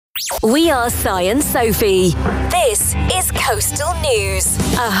We are Si and Sophie. This is Coastal News,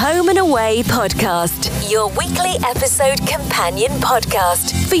 a home and away podcast, your weekly episode companion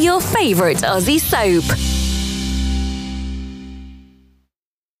podcast for your favourite Aussie soap.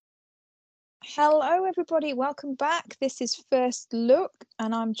 Hello everybody, welcome back. This is First Look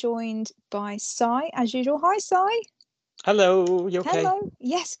and I'm joined by Si as usual. Hi Si. Hello, you okay? Hello.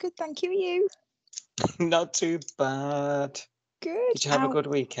 Yes, good, thank you. You? Not too bad. Good. Did you have a good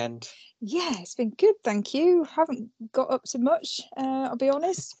weekend? Yeah, it's been good, thank you. Haven't got up to much, I'll be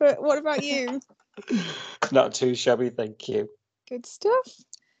honest, but what about you? Not too shabby, thank you. Good stuff.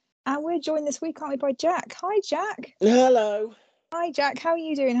 And we're joined this week, aren't we, by Jack. Hi Jack. Hello. Hi Jack, how are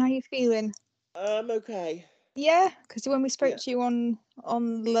you doing? How are you feeling? I'm okay. Yeah, because when we spoke to you on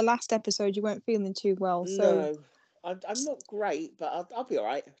the last episode, you weren't feeling too well. So No, I'm not great, but I'll be all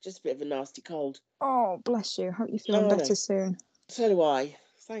right. Just a bit of a nasty cold. oh, bless you. Hope you're feeling better soon. So do I.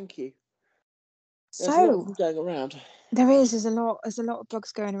 Thank you. There's a lot So of them going around. there's a lot of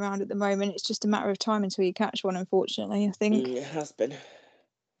bugs going around at the moment. It's just a matter of time until you catch one, unfortunately, I think. It has been.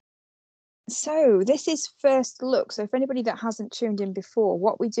 So this is First Look. So for anybody that hasn't tuned in before,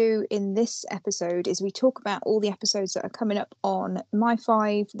 what we do in this episode is we talk about all the episodes that are coming up on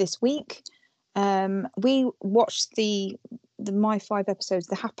My5 this week. We watched the My5 episodes,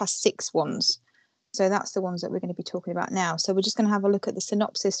 the 6:30 ones. So that's the ones that we're going to be talking about now. So we're just going to have a look at the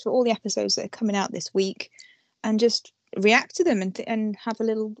synopsis for all the episodes that are coming out this week and just react to them and have a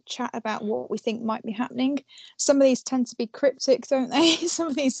little chat about what we think might be happening. Some of these tend to be cryptic, don't they? Some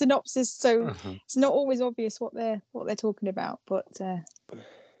of these synopses, so it's not always obvious what they're talking about. But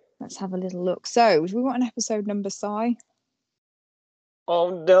let's have a little look. So do we want an episode number, Si?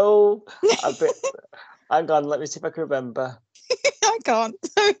 Oh no! Hang on, let me see if I can remember. I can't.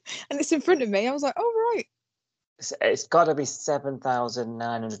 And it's in front of me. I was like, oh right. It's got to be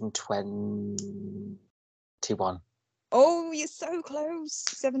 7,921. Oh, you're so close.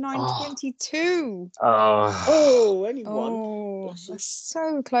 7,922. Oh, only one. Oh, that's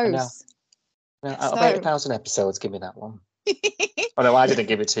so close. No, out of 8,000 episodes, give me that one. Oh no, I didn't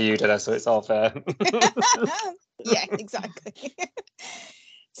give it to you, did I? So it's all fair. Yeah, exactly.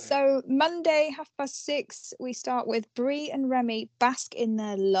 So Monday, 6:30, we start with Bree and Remy bask in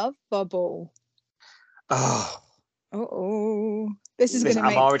their love bubble. Oh. This is going to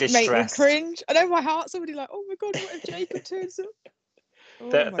make me cringe. I know my heart's already like, oh my god, what if Jacob turns up?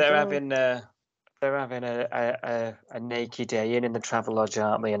 They're having a naked day in the Travelodge,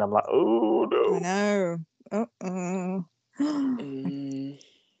 aren't they? And I'm like, oh no. I know.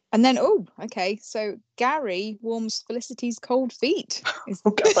 And then, okay, so Gary warms Felicity's cold feet. I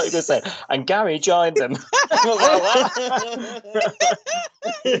thought you were going to say, and Gary joined them.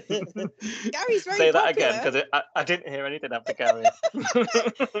 Gary's very say popular. That again, because I didn't hear anything after Gary.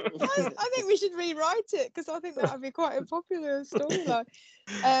 I think we should rewrite it, because I think that would be quite a popular storyline.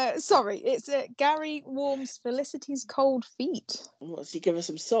 Sorry, it's Gary warms Felicity's cold feet. What, does he give her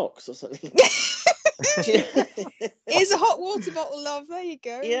some socks or something? Here's a hot water bottle, love. There you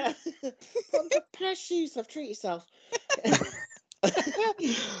go. Yeah. Put on a pair of shoes, I've treated yourself.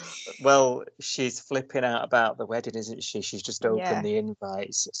 Well, she's flipping out about the wedding, isn't she? She's just opened the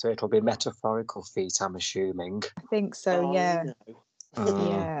invites, so it'll be metaphorical feet, I'm assuming. I think so, yeah. No.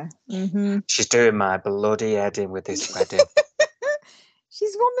 Yeah. Mm-hmm. She's doing my bloody head in with this wedding.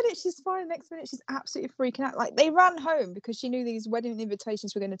 She's 1 minute she's fine, next minute she's absolutely freaking out. Like, they ran home because she knew these wedding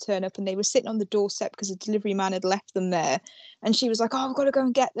invitations were going to turn up, and they were sitting on the doorstep because the delivery man had left them there. And she was like, oh, I've got to go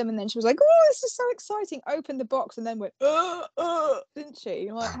and get them. And then she was like, oh, this is so exciting. Opened the box and then went, didn't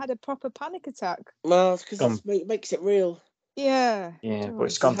she? Like, had a proper panic attack. Well, it's because it makes it real. Yeah. Yeah, but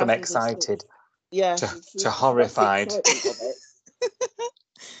it's gone from excited to horrified.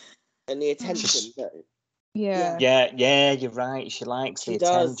 And the attention. Yeah, you're right. She likes the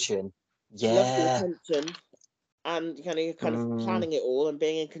attention. She loves the attention, and you're kind of planning it all and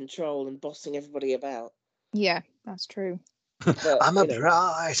being in control and bossing everybody about. Yeah, that's true. But, I'm a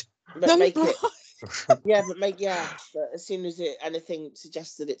bride. But make it. But as soon as anything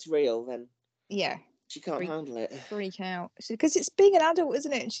suggests that it's real, then she can't handle it. Freak out because it's being an adult,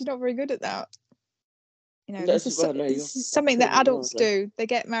 isn't it? And she's not very good at that. This is something that adults do. They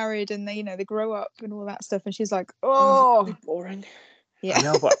get married and they grow up and all that stuff. And she's like, oh, boring. Yeah, I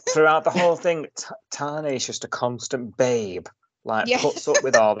know, but throughout the whole thing, Tani is just a constant babe. Puts up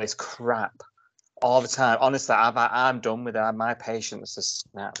with all this crap all the time. Honestly, I'm done with it. My patience has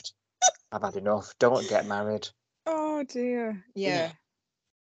snapped. I've had enough. Don't get married. Oh dear. Yeah.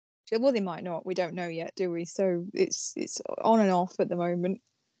 Well, they might not. We don't know yet, do we? So it's on and off at the moment.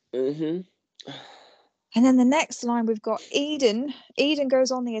 Mm-hmm. And then the next line we've got Eden. Eden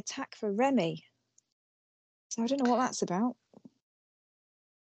goes on the attack for Remy. So I don't know what that's about.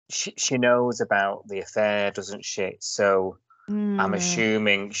 She knows about the affair, doesn't she? So I'm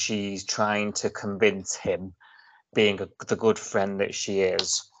assuming she's trying to convince him, being the good friend that she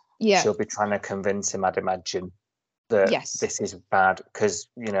is. Yeah. She'll be trying to convince him, I'd imagine, that this is bad because,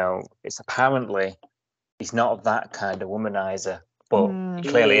 it's apparently he's not that kind of womanizer, but he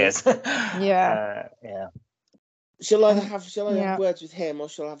clearly is. Yeah. Yeah. She'll either have words with him or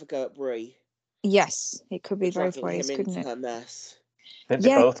she'll have a go at Bree. Yes, it could be both ways, him couldn't into it? her mess. I think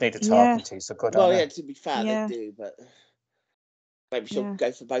they both need to talking to, so good on her. Well, yeah, to be fair, they do, but maybe she'll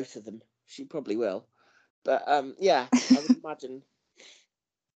go for both of them. She probably will. But, I would imagine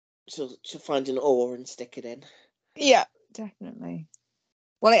she'll find an oar and stick it in. Yeah, definitely.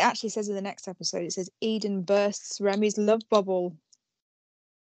 Well, it actually says in the next episode, it says Eden bursts Remy's love bubble.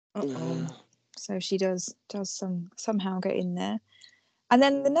 So she does somehow get in there. And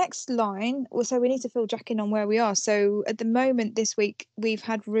then the next line, so we need to fill Jack in on where we are. So at the moment this week, we've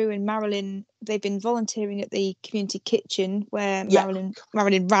had Rue and Marilyn. They've been volunteering at the community kitchen where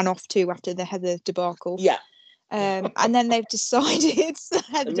Marilyn ran off to after the Heather debacle. Yeah. And then they've decided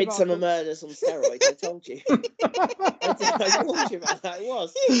the Midsummer Murders on steroids. I told you. I warned you about that. It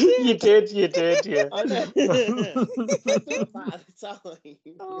was. You did, yeah. I know. I thought that at the time.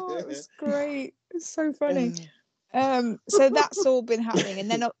 Oh, it was great. It's so funny. So that's all been happening,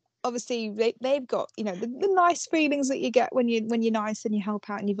 and then obviously they've got the nice feelings that you get when you're nice and you help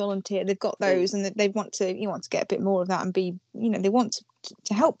out and you volunteer. They've got those, and they want to get a bit more of that and be they want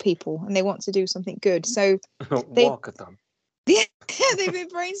to help people and they want to do something good. So walkathon. Yeah, they've been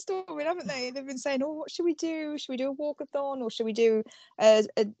brainstorming, haven't they? They've been saying, "Oh, what should we do? Should we do a walkathon, or should we do a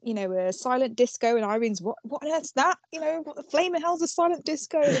silent disco?" And Irene's, "What on earth's that? What the flaming hell's a silent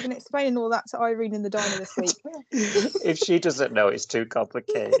disco?" They've been explaining all that to Irene in the diner this week. If she doesn't know, it's too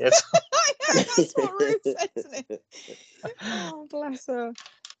complicated. That's what Ruth said, isn't it? Oh, bless her.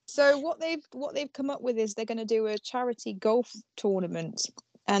 So what they've come up with is they're going to do a charity golf tournament.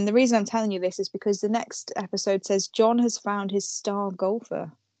 And the reason I'm telling you this is because the next episode says John has found his star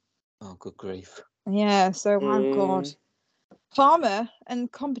golfer. Oh, good grief. Yeah, so, oh, God. Karma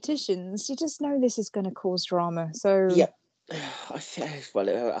and competitions, you just know this is going to cause drama. So yeah. Well,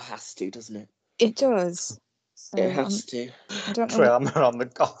 it has to, doesn't it? It does. So it has to. I don't know. Drama on the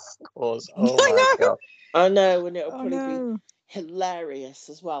golf course. Oh, my God. I know, and it'll probably be hilarious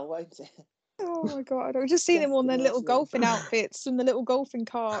as well, won't it? Oh my God! I've just seen them on their little golfing outfits and the little golfing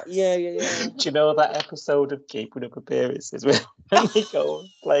carts. Yeah. Do you know that episode of Keeping Up Appearances when they go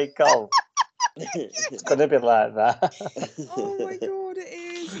play golf? It's going to be like that. Oh my God, it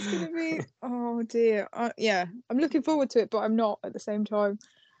is. It's going to be. Oh dear. Yeah, I'm looking forward to it, but I'm not at the same time.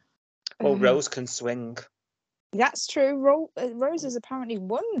 Well, Rose can swing. That's true. Rose has apparently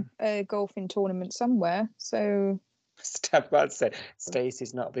won a golfing tournament somewhere. So. Step back, say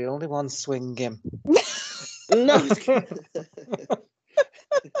Stacey's not the only one swinging. No. At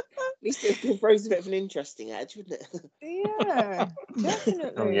least it gives Rose a bit of an interesting edge, wouldn't it? Yeah,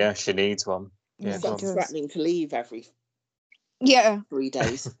 definitely. Oh yeah, she needs one. Yeah, stop threatening to leave every 3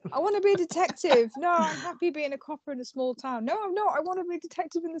 days. I want to be a detective. No, I'm happy being a copper in a small town. No, I'm not. I want to be a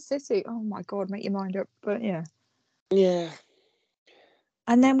detective in the city. Oh my God, make your mind up. But yeah. Yeah.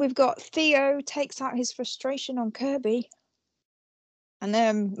 And then we've got Theo takes out his frustration on Kirby. And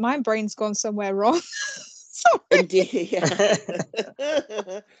then my brain's gone somewhere wrong. Indeed, yeah.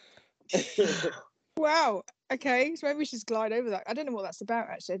 Wow. Okay, so maybe we should just glide over that. I don't know what that's about,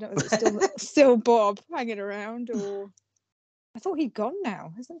 actually. I don't know if it's still Bob hanging around, or... I thought he'd gone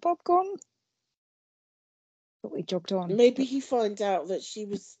now. Isn't Bob gone? I thought he jogged on. Maybe he finds out that she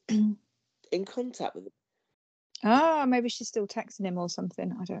was in contact with him. Ah, maybe she's still texting him or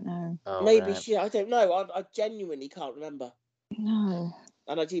something. I don't know. Oh, maybe she... I don't know. I genuinely can't remember. No.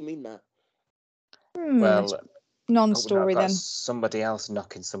 And I do mean that. Well... Non-story then. Somebody else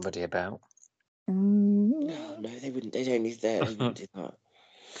knocking somebody about. No, they wouldn't. They don't need that. They wouldn't do that.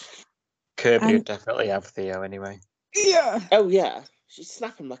 Kirby would definitely have Theo anyway. Yeah. Oh yeah, she's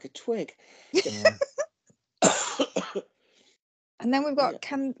snapping like a twig. Yeah. And then we've got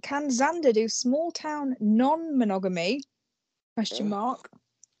can Xander do small town non-monogamy? ?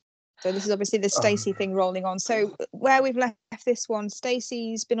 So this is obviously the Stacey thing rolling on. So where we've left this one,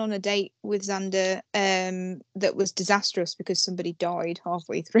 Stacey's been on a date with Xander that was disastrous because somebody died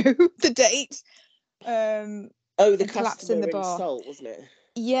halfway through the date. The collapse in the bar, insult, wasn't it?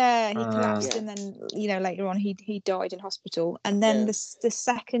 Yeah, he collapsed, and then later on he died in hospital. And then the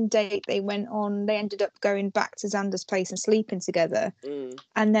second date they went on, they ended up going back to Xander's place and sleeping together.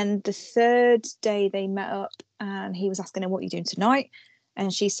 And then the third day they met up, and he was asking her, "What are you doing tonight?"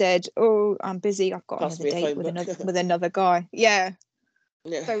 And she said, "Oh, I'm busy. I've got another date with another guy." Yeah.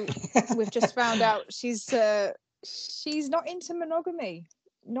 So we've just found out she's not into monogamy.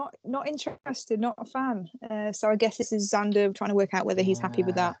 Not interested, not a fan. So I guess this is Xander trying to work out whether he's happy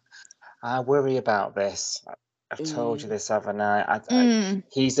with that. I worry about this. I've told you this, haven't I?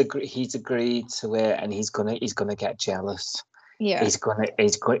 He's agreed to it, and he's gonna get jealous. Yeah. He's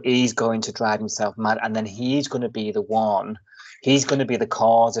going to drive himself mad, and then he's going to be the one. He's going to be the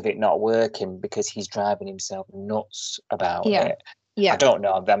cause of it not working because he's driving himself nuts about it. Yeah. I don't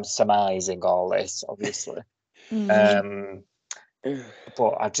know. I'm surmising all this, obviously.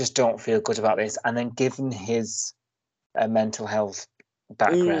 But I just don't feel good about this. And then given his mental health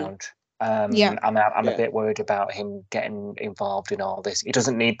background, I'm a bit worried about him getting involved in all this. He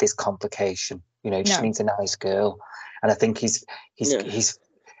doesn't need this complication. He just needs a nice girl. And I think he's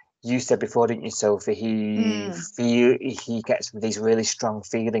you said before, didn't you, Sophie? He gets these really strong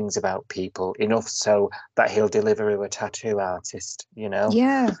feelings about people, enough so that he'll deliver her a tattoo artist,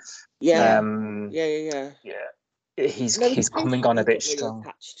 Yeah. He's coming on a bit strong. Really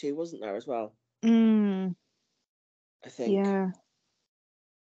attached to, wasn't there, as well? I think. Yeah.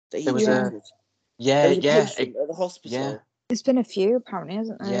 There was a patient at the hospital. Yeah. There's been a few, apparently,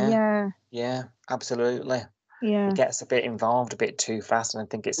 hasn't there? Yeah, absolutely. Yeah. He gets a bit involved a bit too fast, and I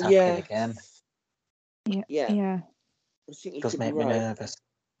think it's happening again. Yeah. It does make me nervous.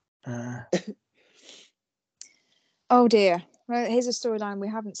 Oh dear. Well, here's a storyline we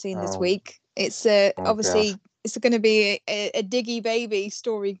haven't seen this week. It's obviously it's going to be a Diggy baby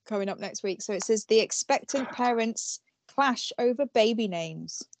story coming up next week. So it says the expectant parents clash over baby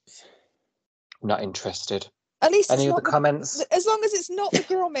names. Not interested. At least any it's other comments? As long as it's not the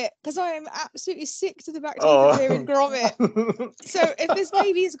grommet, because I am absolutely sick to the back teeth of hearing grommet. So if this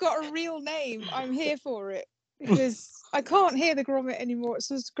baby's got a real name, I'm here for it, because I can't hear the grommet anymore. It's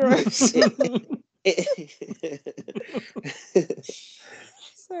just gross. So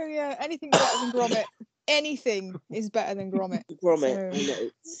yeah, anything better than grommet. Anything is better than grommet. Grommet, I know,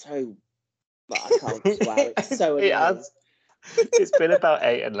 it's so. But I can't swear. It's so annoying. It's been about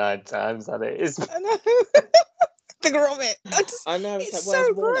 8 or 9 times, hasn't it? I know. The grommet. I know. It's like,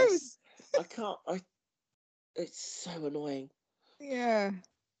 so gross. I can't. It's so annoying. Yeah.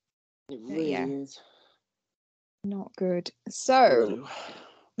 It really is. Not good. So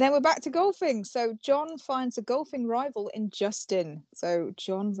then we're back to golfing. So John finds a golfing rival in Justin. So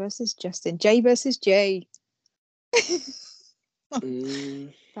John versus Justin. Jay versus Jay.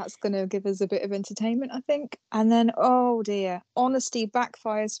 That's going to give us a bit of entertainment, I think. And then, oh dear, honesty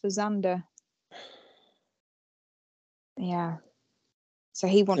backfires for Xander. Yeah. So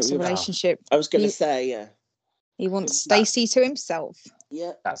he wants a relationship. I was going to say, yeah. He wants Stacey to himself.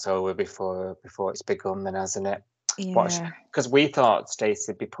 Yeah. That's over before it's begun then, hasn't it? Yeah. Because we thought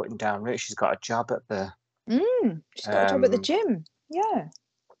Stacey'd be putting down roots. She's got a job at the... she's got a job at the gym. Yeah.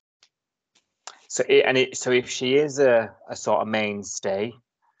 So if she is a sort of mainstay,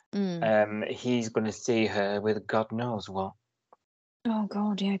 he's going to see her with God knows what. Oh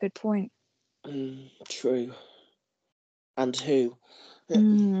God, yeah, good point. True. And who?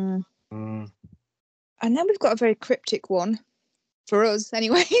 And then we've got a very cryptic one for us,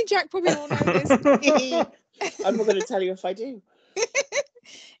 anyway. Jack probably won't know this. I'm not going to tell you if I do.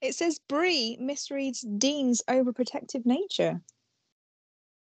 It says Bree misreads Dean's overprotective nature.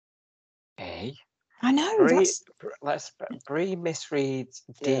 I know. Bree misreads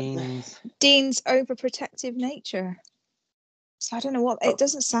Dean's overprotective nature. So I don't know what. It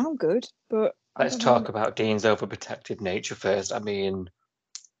doesn't sound good, but let's talk about Dean's overprotective nature first. I mean,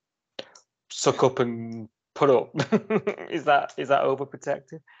 suck up and put up. Is that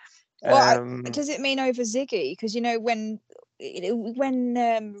overprotective? Well, does it mean over Ziggy? Because when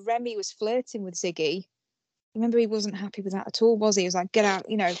Remy was flirting with Ziggy, remember he wasn't happy with that at all, was he? He was like, get out,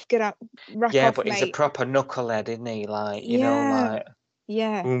 rack off, but mate. He's a proper knucklehead, isn't he? Like, I'm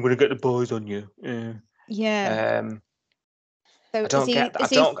gonna get the boys on you. Yeah. So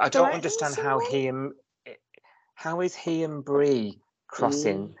I don't understand how is he and Bree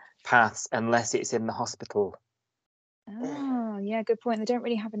crossing paths unless it's in the hospital. Oh, yeah, good point. They don't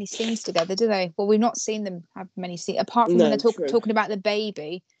really have any scenes together, do they? Well, we've not seen them have many scenes, apart from when they're talking about the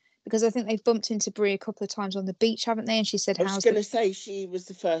baby, because I think they've bumped into Bree a couple of times on the beach, haven't they? And she said, I was going to say she was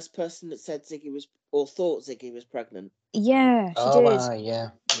the first person that said Ziggy was, or thought Ziggy was pregnant. Yeah, she did.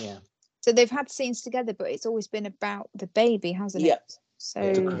 Yeah. So they've had scenes together, but it's always been about the baby, hasn't it? So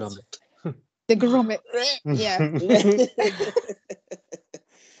the grommet. Yeah.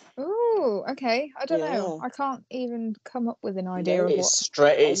 Oh, okay. I don't know. I can't even come up with an idea of what.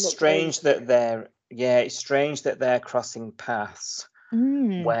 It's strange that they're it's strange that they're crossing paths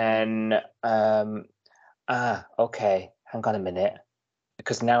when okay, hang on a minute,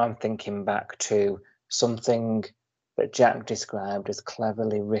 because now I'm thinking back to something that Jack described as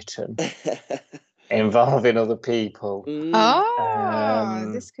cleverly written involving other people.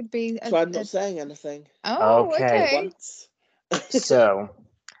 This could be so I'm not saying anything. Oh, okay. So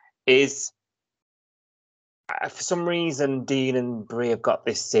is for some reason Dean and Brie have got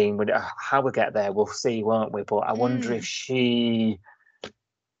this scene. How we get there, we'll see, won't we? But I wonder if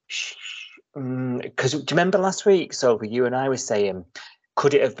because do you remember last week, Sophie, you and I were saying,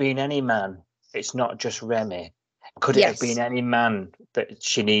 could it have been any man? It's not just Remy. Could it have been any man that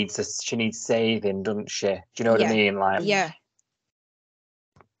she needs saving, doesn't she? Do you know what I mean? Like, yeah.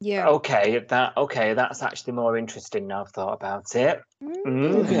 Okay, that's actually more interesting now I've thought about it.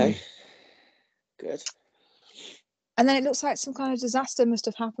 Okay. Good. And then it looks like some kind of disaster must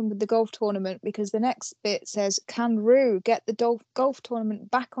have happened with the golf tournament, because the next bit says, can Rue get the golf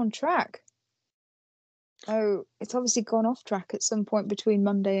tournament back on track? Oh, it's obviously gone off track at some point between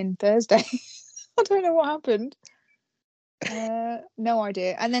Monday and Thursday. I don't know what happened. No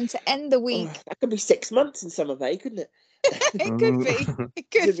idea. And then to end the week... that could be 6 months in Summer Bay, couldn't it? It could be.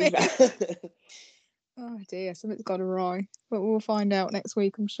 It could be. Oh dear, something's gone awry. But we'll find out next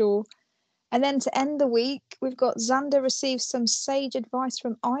week, I'm sure. And then to end the week, we've got Xander receives some sage advice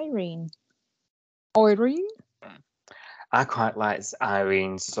from Irene. Irene? I quite like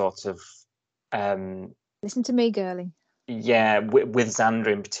Irene's sort of... listen to me, girlie. Yeah, with Xander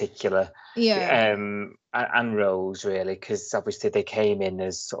in particular. Yeah. And Rose, really, because obviously they came in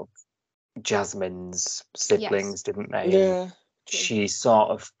as sort of Jasmine's siblings, didn't they? Yeah. She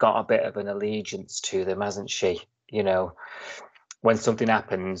sort of got a bit of an allegiance to them, hasn't she? You know, when something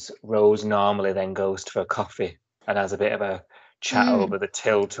happens, Rose normally then goes for a coffee and has a bit of a chat over the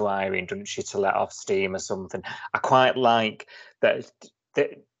till to Irene, doesn't she, to let off steam or something. I quite like that.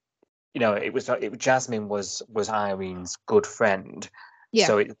 You know, Jasmine was Irene's good friend. Yeah.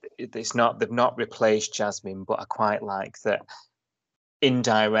 So it's not, they've not replaced Jasmine, but I quite like that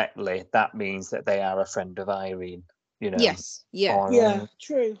indirectly that means that they are a friend of Irene. You know. Yes. Yeah. Yeah.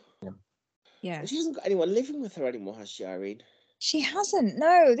 True. Yeah. She hasn't got anyone living with her anymore, has she, Irene? She hasn't.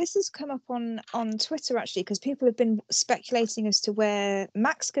 No, this has come up on Twitter actually, because people have been speculating as to where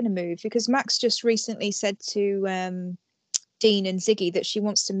Mac's going to move, because Max just recently said to Dean and Ziggy that she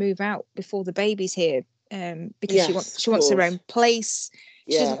wants to move out before the baby's here, because she wants her own place.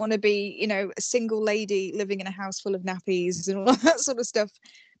 She doesn't want to be, you know, a single lady living in a house full of nappies and all that sort of stuff.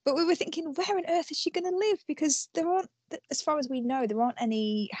 But we were thinking, where on earth is she going to live? Because there aren't, as far as we know, there aren't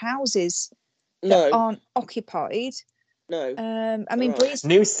any houses that aren't occupied. No. I mean, Bree's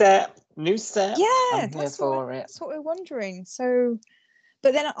new set. Yeah, I'm here for it. That's what we're wondering. So,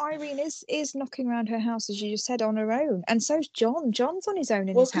 but then Irene is knocking around her house, as you just said, on her own, and so's John. John's on his own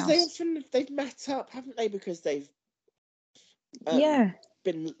in his house. Well, because they've met up, haven't they? Because they've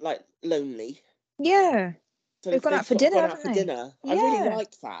been like lonely. Yeah. So they've gone out for dinner, haven't they? Yeah. I really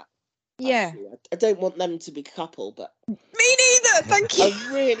liked that. Yeah. Actually. I don't want them to be a couple, but me neither. Thank you.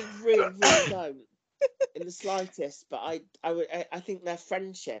 I really, really, really don't in the slightest. But I think their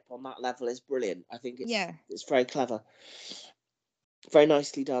friendship on that level is brilliant. I think it's very clever, very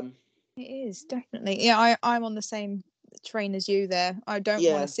nicely done. It is definitely. Yeah, I'm on the same train as you there. I don't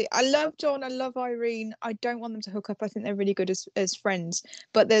want to see. I love John. I love Irene. I don't want them to hook up. I think they're really good as friends.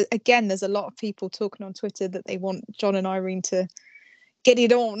 But there's a lot of people talking on Twitter that they want John and Irene to get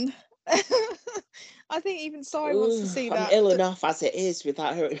it on. I think even Si wants to see that. I'm ill enough as it is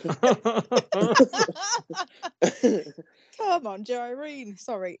without her. Come on, Joe Irene.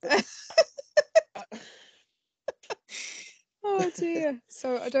 Sorry. Oh dear.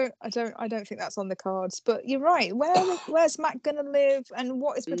 So I don't think that's on the cards. But you're right. Where's Mac gonna live, and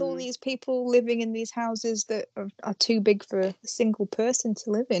what is with all these people living in these houses that are too big for a single person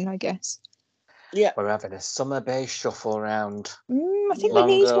to live in, I guess. Yeah. We're having a Summer Bay shuffle around. I think we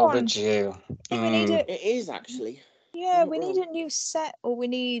need one. Overdue. We need it. It is actually. Yeah, we need a new set, or we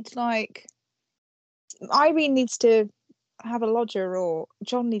need Irene needs to have a lodger, or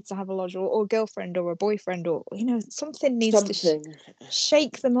John needs to have a lodger, or a girlfriend, or a boyfriend, or something needs to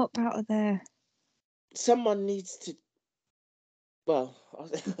shake them up out of there. Someone needs to. Well,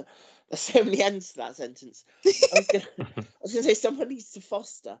 there's so many ends to that sentence. I was gonna say someone needs to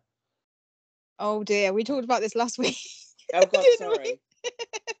foster. Oh dear, we talked about this last week. Oh God, sorry.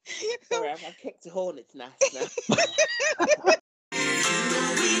 Sorry, I've kicked a hornet's nest now.